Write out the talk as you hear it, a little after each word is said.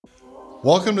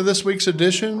Welcome to this week's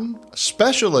edition,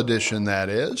 special edition that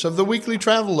is, of the Weekly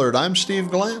Travel Alert. I'm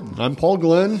Steve Glenn. I'm Paul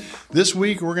Glenn. This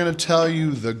week we're going to tell you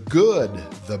the good,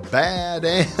 the bad,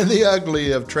 and the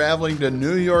ugly of traveling to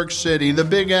New York City, the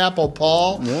Big Apple,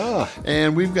 Paul. Yeah.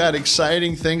 And we've got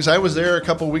exciting things. I was there a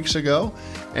couple weeks ago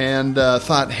and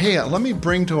thought, hey, let me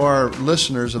bring to our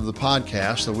listeners of the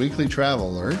podcast, the Weekly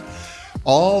Travel Alert,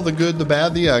 all the good, the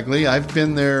bad, the ugly. I've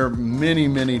been there many,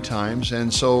 many times,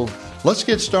 and so let's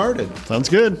get started. Sounds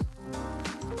good.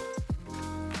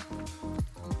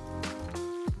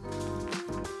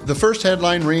 The first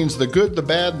headline reads, The Good, the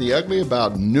Bad, the Ugly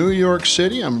about New York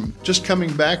City. I'm just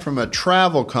coming back from a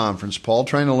travel conference, Paul,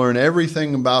 trying to learn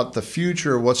everything about the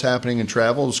future of what's happening in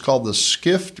travel. It's called the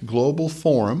Skift Global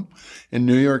Forum in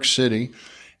New York City.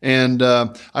 And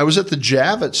I was at the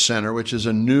Javits Center, which is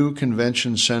a new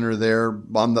convention center there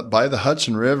by the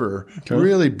Hudson River. Okay.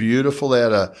 Really beautiful. They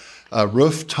had a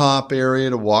rooftop area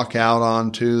to walk out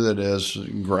onto that has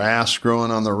grass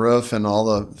growing on the roof and all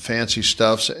the fancy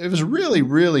stuff. So it was really,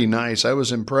 really nice. I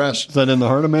was impressed. Is that in the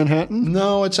heart of Manhattan?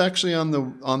 No, it's actually on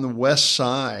the west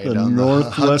side. The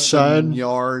northwest side?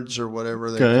 Yards or whatever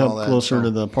they call that. Closer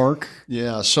to the park?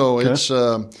 Yeah, so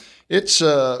okay.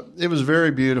 It was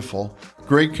very beautiful.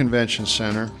 Great convention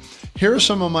center. Here are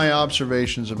some of my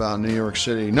observations about New York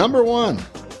City. Number one,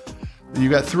 you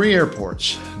got three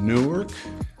airports, Newark,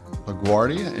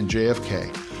 LaGuardia, and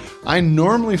JFK. I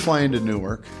normally fly into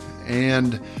Newark,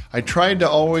 and I tried to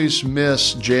always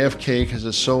miss JFK because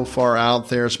it's so far out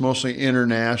there. It's mostly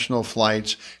international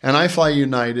flights, and I fly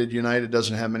United. United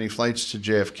doesn't have many flights to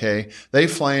JFK. They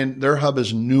fly in, their hub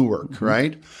is Newark, mm-hmm.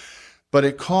 right? But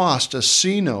it cost a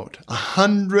C note,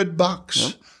 $100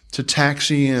 yep. to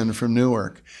taxi in from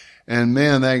Newark. And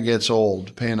man, that gets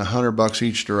old, paying $100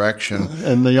 each direction.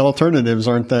 And the alternatives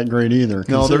aren't that great either.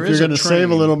 No, there if is you're going to save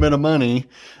a little bit of money,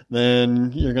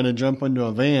 then you're going to jump into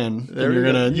a van.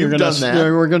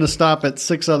 We're going to stop at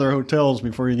 6 other hotels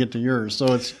before you get to yours.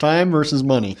 So it's time versus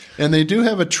money. And they do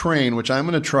have a train, which I'm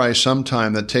going to try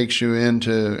sometime, that takes you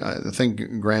into, I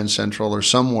think, Grand Central or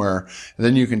somewhere. And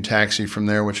then you can taxi from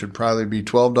there, which would probably be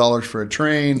 $12 for a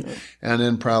train and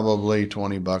then probably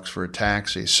 $20 for a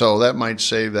taxi. So that might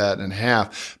save that in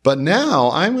half. But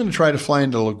now I'm going to try to fly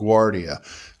into LaGuardia.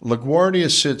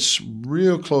 LaGuardia sits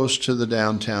real close to the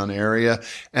downtown area,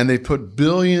 and they put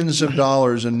billions of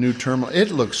dollars in new terminal.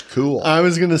 It looks cool. I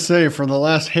was going to say, for the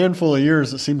last handful of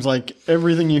years, it seems like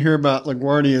everything you hear about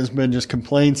LaGuardia has been just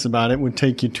complaints about it. It would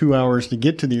take you 2 hours to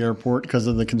get to the airport because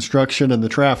of the construction and the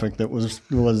traffic that was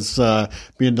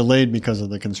being delayed because of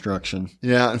the construction.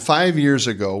 Yeah, and 5 years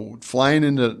ago, flying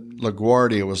into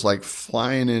LaGuardia was like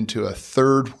flying into a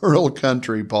third world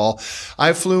country, Paul.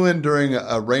 I flew in during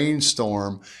a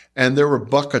rainstorm, and there were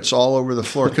buckets all over the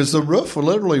floor because the roof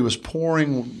literally was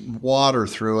pouring water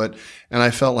through it. And I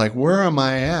felt like, where am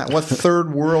I at? What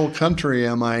third world country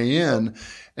am I in?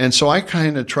 And so I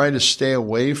kind of tried to stay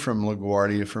away from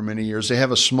LaGuardia for many years. They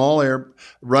have a small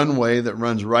runway that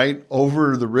runs right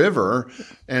over the river.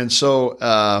 And so,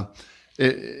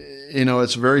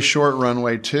 it's a very short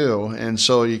runway too, and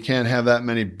so you can't have that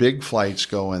many big flights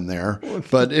go in there.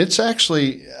 But it's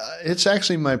actually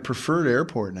my preferred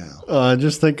airport now.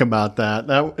 Just think about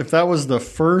that. If that was the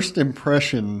first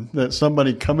impression that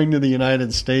somebody coming to the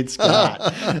United States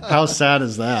got, how sad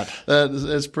is that?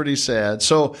 That's pretty sad.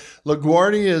 So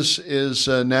LaGuardia is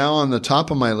now on the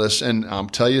top of my list, and I'll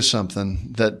tell you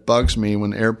something that bugs me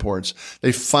when airports.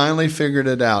 They finally figured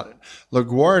it out.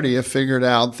 LaGuardia figured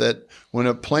out that when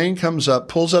a plane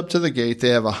pulls up to the gate, they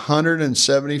have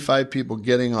 175 people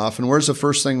getting off. And where's the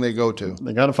first thing they go to?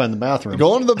 They got to find the bathroom.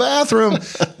 Go into the bathroom.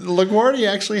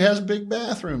 LaGuardia actually has big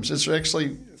bathrooms. It's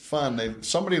actually fun.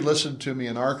 Somebody listened to me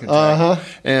in Arkansas,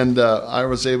 and I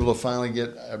was able to finally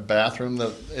get a bathroom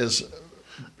that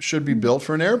should be built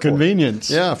for an airport. Convenience.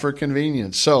 Yeah, for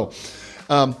convenience. So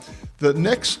the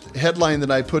next headline that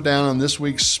I put down on this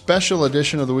week's special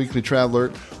edition of the Weekly Travel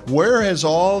Alert, where has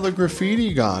all the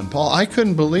graffiti gone? Paul, I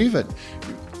couldn't believe it.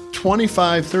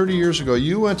 25, 30 years ago,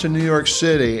 you went to New York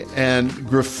City and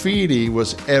graffiti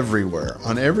was everywhere,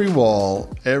 on every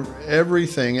wall,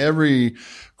 everything,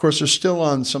 of course, they're still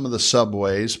on some of the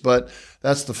subways, but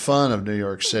that's the fun of New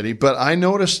York City. But I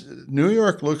noticed New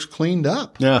York looks cleaned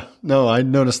up. Yeah, no, I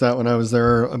noticed that when I was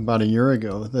there about a year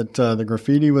ago, that the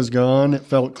graffiti was gone. It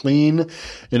felt clean.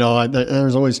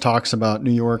 There's always talks about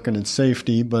New York and its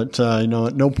safety, but, at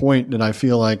no point did I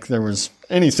feel like there was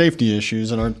any safety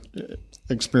issues. And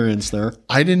experience there.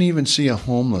 I didn't even see a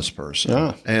homeless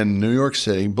person in New York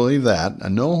City. Believe that.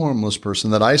 No homeless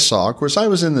person that I saw. Of course, I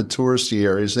was in the touristy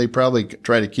areas. They probably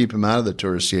try to keep them out of the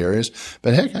touristy areas.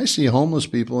 But heck, I see homeless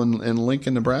people in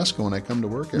Lincoln, Nebraska when I come to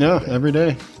work every day. Every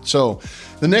day. So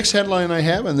the next headline I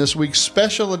have in this week's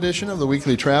special edition of the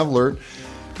Weekly Travel Alert,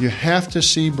 you have to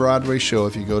see Broadway show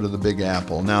if you go to the Big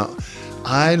Apple. Now,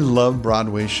 I love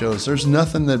Broadway shows. There's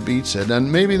nothing that beats it.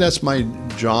 And maybe that's my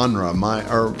genre,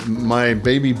 my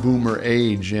baby boomer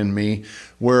age in me,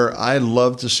 where I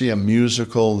love to see a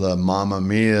musical, the Mamma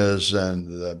Mia's and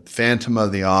the Phantom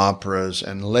of the Operas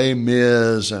and Les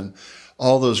Mis and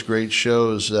all those great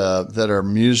shows that are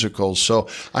musicals. So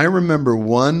I remember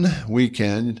one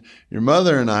weekend, your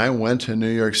mother and I went to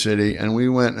New York City, and we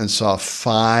went and saw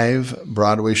 5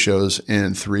 Broadway shows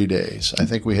in 3 days. I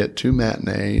think we hit 2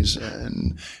 matinees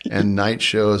and night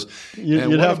shows.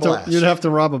 You'd have to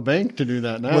rob a bank to do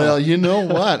that now. Well, you know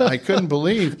what? I couldn't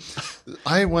believe.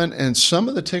 I went, and some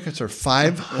of the tickets are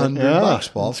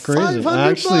 $500, Paul. That's crazy.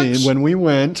 Actually, when we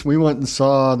went and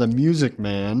saw The Music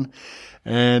Man.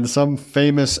 And some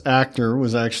famous actor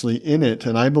was actually in it.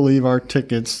 And I believe our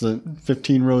tickets, the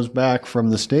 15 rows back from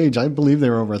the stage, I believe they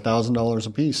were over $1,000 a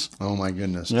piece. Oh, my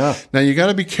goodness. Yeah. Now, you got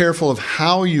to be careful of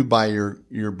how you buy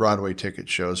your Broadway ticket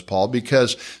shows, Paul,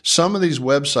 because some of these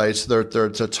websites, they're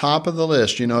at the top of the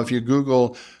list. You know, if you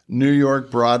Google New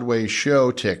York Broadway show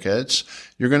tickets,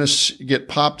 you're going to get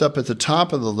popped up at the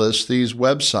top of the list, these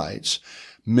websites.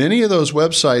 Many of those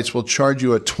websites will charge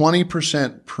you a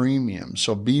 20% premium,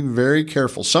 so be very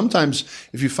careful. Sometimes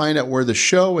if you find out where the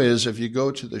show is, if you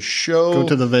go to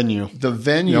the venue. The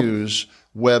venue's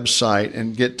website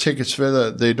and get tickets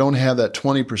for they don't have that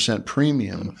 20%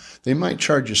 premium. They might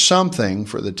charge you something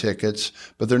for the tickets,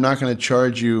 but they're not going to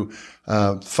charge you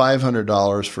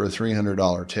 $500 for a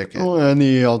 $300 ticket. Well, and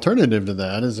the alternative to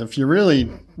that is if you're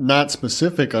really not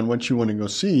specific on what you want to go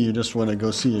see, you just want to go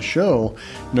see a show,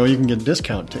 you can get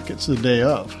discount tickets the day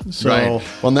of. So, right.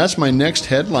 Well, and that's my next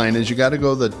headline is you got to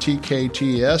go to the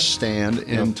TKTS stand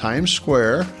in Times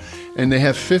Square, and they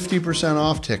have 50%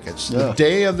 off tickets the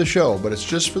day of the show, but it's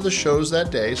just for the shows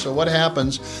that day. So what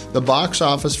happens, the box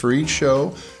office for each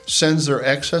show sends their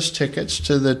excess tickets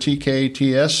to the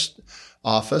TKTS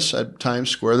office at Times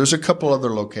Square. There's a couple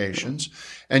other locations,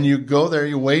 and you go there,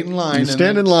 you wait in line. You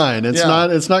stand in line.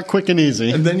 It's not quick and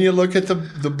easy. And then you look at the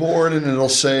board, and it'll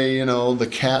say, the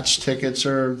Cats tickets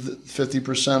are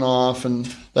 50% off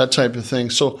and that type of thing.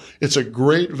 So it's a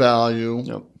great value.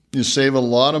 Yep. You save a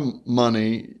lot of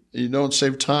money. You don't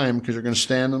save time because you're going to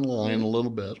stand in line a little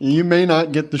bit. You may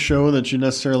not get the show that you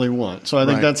necessarily want. So I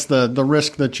think that's the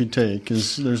risk that you take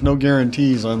is there's no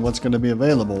guarantees on what's going to be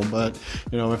available. But,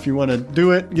 if you want to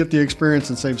do it, get the experience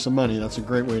and save some money, that's a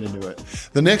great way to do it.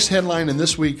 The next headline in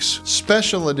this week's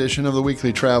special edition of the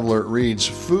Weekly Traveler reads,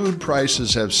 food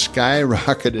prices have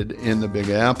skyrocketed in the Big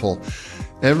Apple.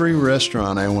 Every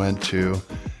restaurant I went to,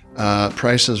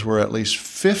 prices were at least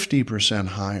 50%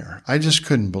 higher. I just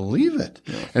couldn't believe it.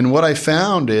 Yeah. And what I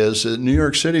found is that New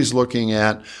York City's looking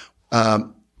at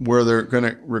where they're going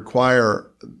to require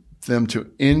them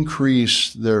to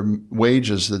increase their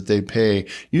wages that they pay.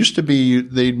 Used to be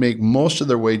they'd make most of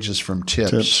their wages from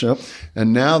tips. Yep.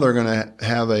 And now they're going to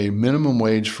have a minimum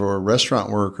wage for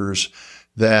restaurant workers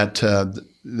that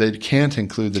they can't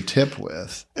include the tip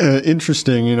with.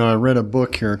 Interesting. I read a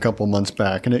book here a couple months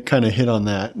back, and it kind of hit on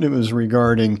that. It was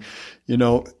regarding,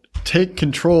 take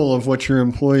control of what your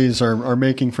employees are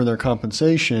making for their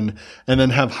compensation and then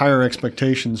have higher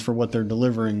expectations for what they're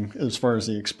delivering as far as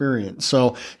the experience.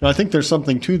 So I think there's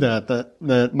something to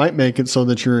that might make it so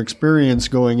that your experience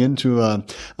going into a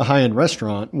high-end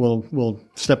restaurant will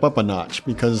step up a notch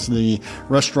because the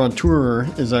restaurateur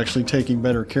is actually taking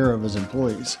better care of his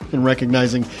employees and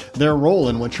recognizing their role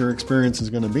in what your experience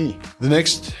is going to be. The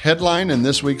next headline in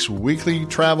this week's Weekly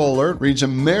Travel Alert reads,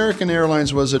 American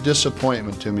Airlines was a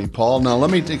disappointment to me, Paul. Now, let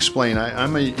me explain.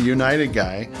 I'm a United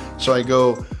guy, so I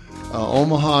go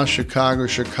Omaha, Chicago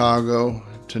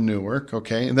to Newark,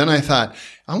 okay? And then I thought,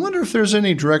 I wonder if there's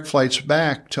any direct flights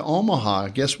back to Omaha.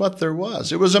 Guess what there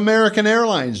was? It was American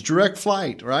Airlines, direct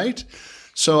flight, right?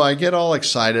 So I get all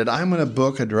excited. I'm going to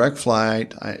book a direct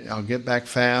flight. I'll get back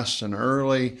fast and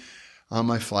early on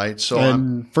my flight. So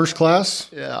and first class?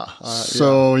 Yeah.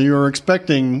 So you were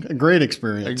expecting a great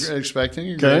experience. Expecting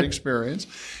a great experience.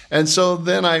 And so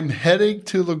then I'm heading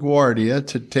to LaGuardia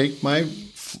to take my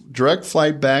direct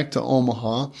flight back to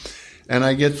Omaha. And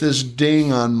I get this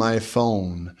ding on my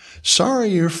phone. Sorry,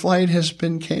 your flight has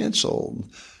been canceled.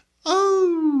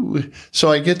 Oh,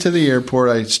 so I get to the airport,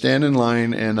 I stand in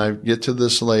line, and I get to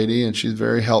this lady, and she's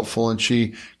very helpful, and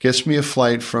she gets me a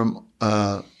flight from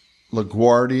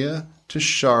LaGuardia to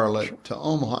Charlotte to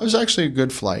Omaha. It was actually a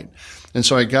good flight. And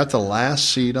so I got the last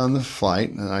seat on the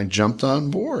flight, and I jumped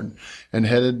on board and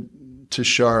headed to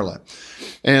Charlotte.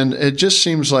 And it just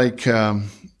seems like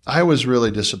I was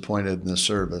really disappointed in the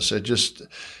service. It just,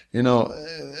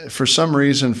 for some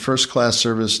reason, first class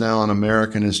service now on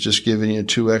American is just giving you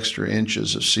 2 extra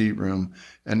inches of seat room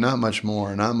and not much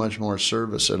more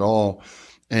service at all.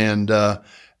 And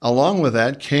along with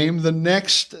that came the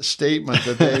next statement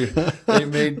that they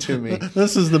made to me.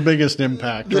 This is the biggest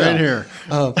impact right here.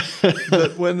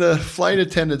 When the flight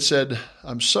attendant said,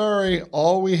 "I'm sorry,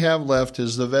 all we have left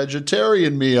is the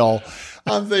vegetarian meal."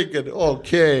 I'm thinking,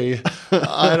 okay,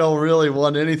 I don't really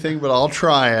want anything, but I'll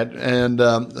try it. And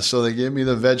so they gave me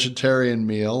the vegetarian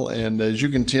meal. And as you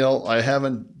can tell, I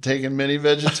haven't taken many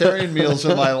vegetarian meals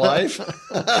in my life.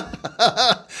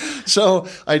 So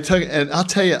I took, and I'll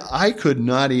tell you, I could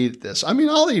not eat this. I mean,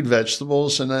 I'll eat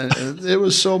vegetables, and it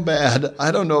was so bad. I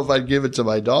don't know if I'd give it to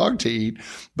my dog to eat,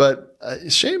 but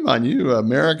shame on you,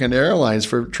 American Airlines,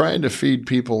 for trying to feed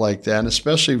people like that, and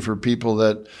especially for people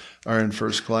that are in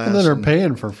first class. And that are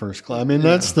paying for first class. I mean,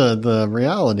 that's the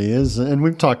reality is, and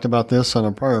we've talked about this on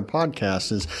a prior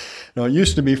podcast, is, it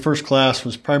used to be first class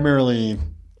was primarily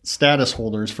status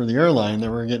holders for the airline that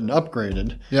were getting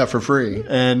upgraded. Yeah, for free.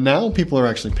 And now people are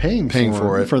actually paying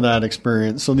for it for that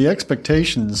experience. So the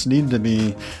expectations need to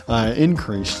be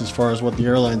increased as far as what the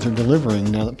airlines are delivering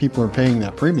now that people are paying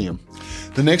that premium.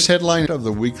 The next headline of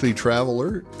the Weekly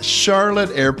Traveler,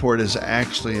 Charlotte Airport is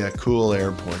actually a cool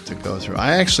airport to go through.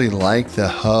 I actually like the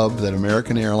hub that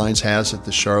American Airlines has at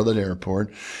the Charlotte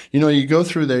Airport. You go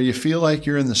through there, you feel like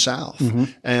you're in the South. Mm-hmm.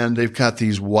 And they've got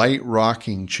these white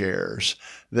rocking chairs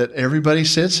that everybody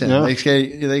sits in. Yeah.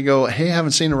 They go, "Hey, I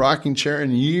haven't seen a rocking chair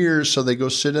in years." So they go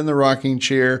sit in the rocking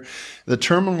chair. The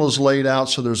terminal is laid out,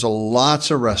 so there's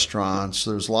lots of restaurants.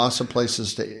 There's lots of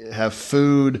places to have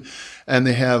food. And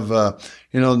they have,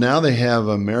 now they have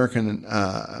American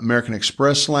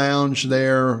Express Lounge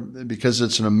there because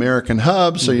it's an American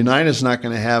hub. So United's not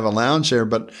going to have a lounge there.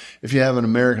 But if you have an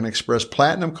American Express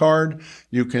Platinum card,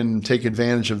 you can take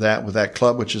advantage of that with that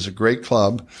club, which is a great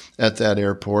club at that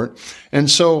airport. And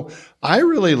so I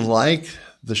really like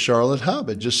the Charlotte hub.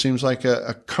 It just seems like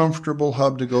a comfortable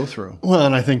hub to go through. Well,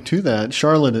 and I think to that,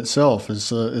 Charlotte itself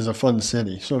is a fun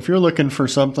city. So if you're looking for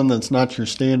something that's not your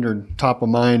standard top of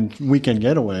mind weekend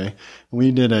getaway,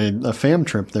 we did a fam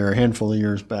trip there a handful of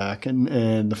years back,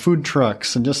 and the food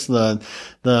trucks and just the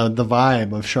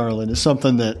vibe of Charlotte is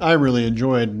something that I really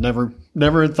enjoyed.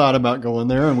 Never had thought about going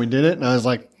there, and we did it, and I was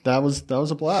like, that was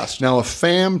a blast. Now, a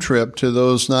FAM trip, to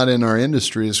those not in our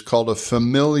industry, is called a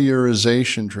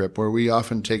familiarization trip, where we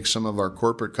often take some of our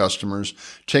corporate customers,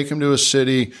 take them to a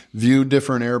city, view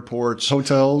different airports,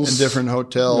 hotels, and different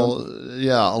hotels,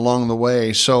 along the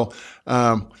way. So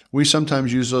we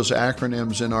sometimes use those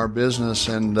acronyms in our business,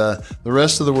 and the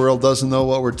rest of the world doesn't know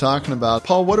what we're talking about.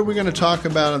 Paul, what are we going to talk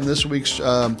about in this week's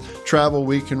Travel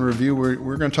Week in Review?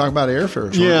 We're going to talk about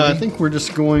airfares. Yeah, I think we're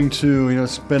just going to,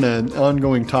 it's been an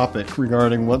ongoing topic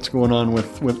regarding what's going on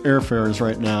with airfares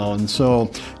right now. And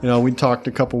so, we talked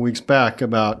a couple weeks back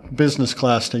about business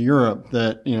class to Europe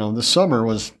that, this summer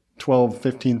was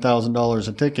 $12,000-$15,000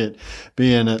 a ticket,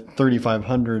 being at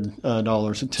 $3,500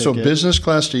 a ticket. So business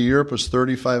class to Europe was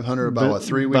 $3,500 about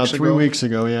 3 weeks ago? About 3 weeks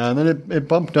ago, yeah. And then it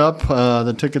bumped up.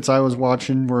 The tickets I was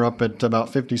watching were up at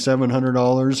about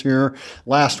 $5,700 here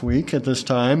last week at this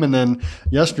time. And then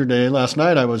last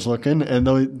night I was looking, and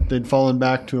they'd fallen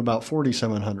back to about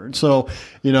 $4,700. So,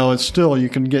 it's still, you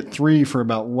can get 3 for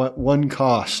about what one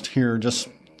cost here just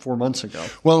 4 months ago.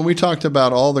 Well, and we talked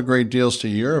about all the great deals to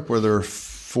Europe where there are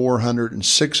 $400 and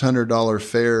 $600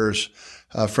 fares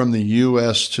from the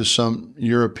U.S. to some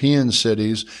European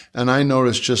cities. And I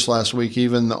noticed just last week,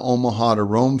 even the Omaha to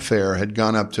Rome fare had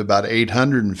gone up to about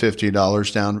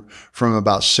 $850, down from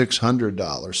about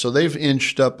 $600. So they've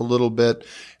inched up a little bit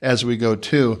as we go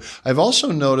too. I've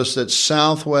also noticed that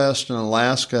Southwest and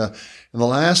Alaska in the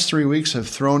last 3 weeks have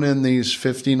thrown in these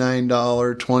 $59,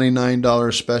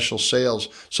 $29 special sales.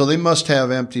 So they must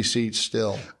have empty seats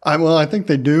still. I think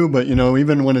they do, but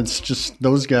even when it's just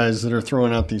those guys that are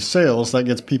throwing out these sales, that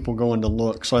gets people going to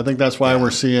look. So I think that's why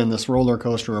we're seeing this roller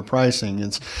coaster of pricing.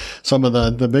 It's some of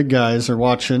the big guys are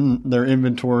watching their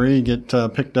inventory get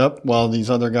picked up while these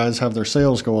other guys have their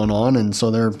sales going on, and so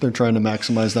they're trying to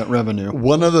maximize that revenue.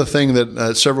 One other thing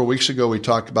that several weeks ago we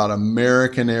talked about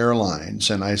American Airlines,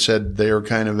 and I said they are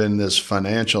kind of in this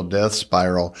financial death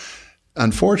spiral.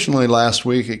 Unfortunately, last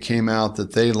week it came out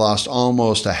that they lost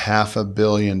almost $500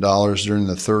 million during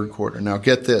the third quarter. Now,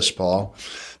 get this, Paul.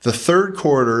 The third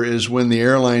quarter is when the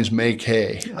airlines make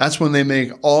hay. That's when they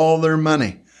make all their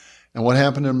money. And what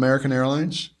happened to American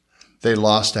Airlines? they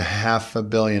lost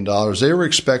 $500 million. They were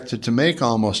expected to make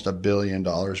almost $1 billion,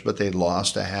 but they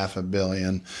lost $500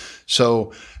 million.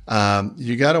 So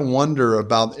you got to wonder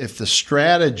about if the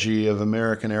strategy of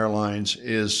American Airlines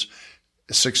is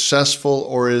successful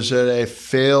or is it a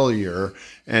failure?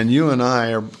 And you and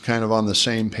I are kind of on the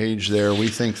same page there. We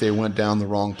think they went down the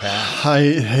wrong path. I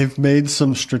have made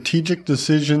some strategic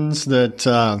decisions that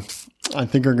I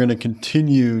think are going to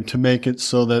continue to make it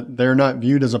so that they're not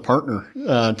viewed as a partner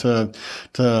to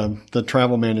the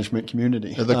travel management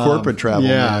community. The corporate travel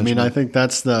management. I mean, I think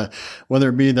that's whether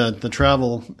it be the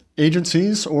travel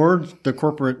agencies or the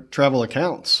corporate travel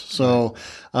accounts. So,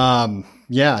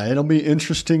 it'll be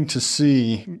interesting to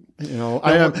see.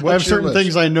 I have certain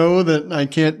things I know that I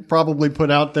can't probably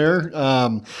put out there.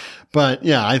 But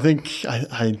yeah, I think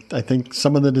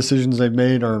some of the decisions they've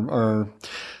made are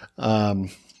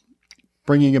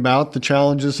bringing about the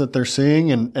challenges that they're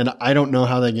seeing, and I don't know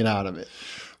how they get out of it.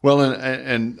 Well,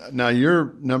 and now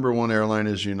your number one airline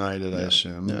is United, I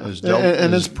assume. Yeah.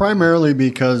 And it's primarily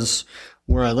because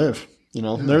where I live.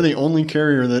 They're the only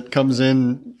carrier that comes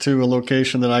in to a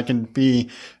location that I can be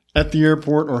at the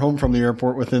airport or home from the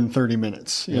airport within 30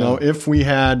 minutes. If we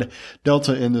had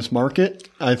Delta in this market,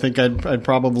 I think I'd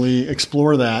probably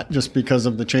explore that just because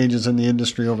of the changes in the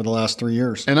industry over the last 3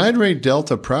 years. And I'd rate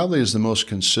Delta probably as the most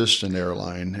consistent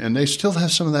airline, and they still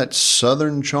have some of that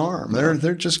southern charm.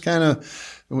 They're just kind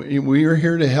of, we are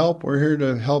here to help. We're here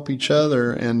to help each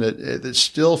other, and it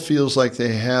still feels like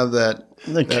they have that.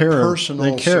 They care.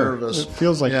 Personal service. It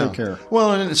feels like they care.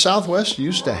 Well, and Southwest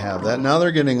used to have that. Now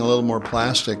they're getting a little more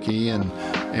plasticky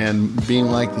and being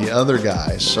like the other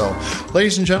guys. So,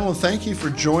 ladies and gentlemen, thank you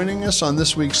for joining us on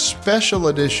this week's special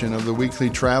edition of the Weekly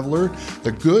Traveler,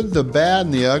 the good, the bad,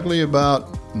 and the ugly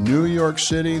about New York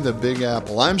City, the Big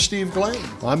Apple. I'm Steve Glenn.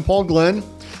 I'm Paul Glenn.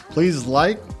 Please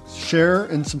like, share,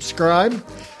 and subscribe.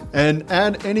 And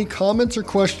add any comments or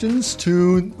questions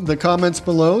to the comments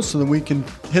below so that we can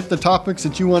hit the topics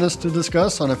that you want us to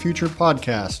discuss on a future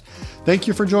podcast. Thank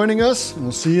you for joining us, and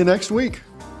we'll see you next week.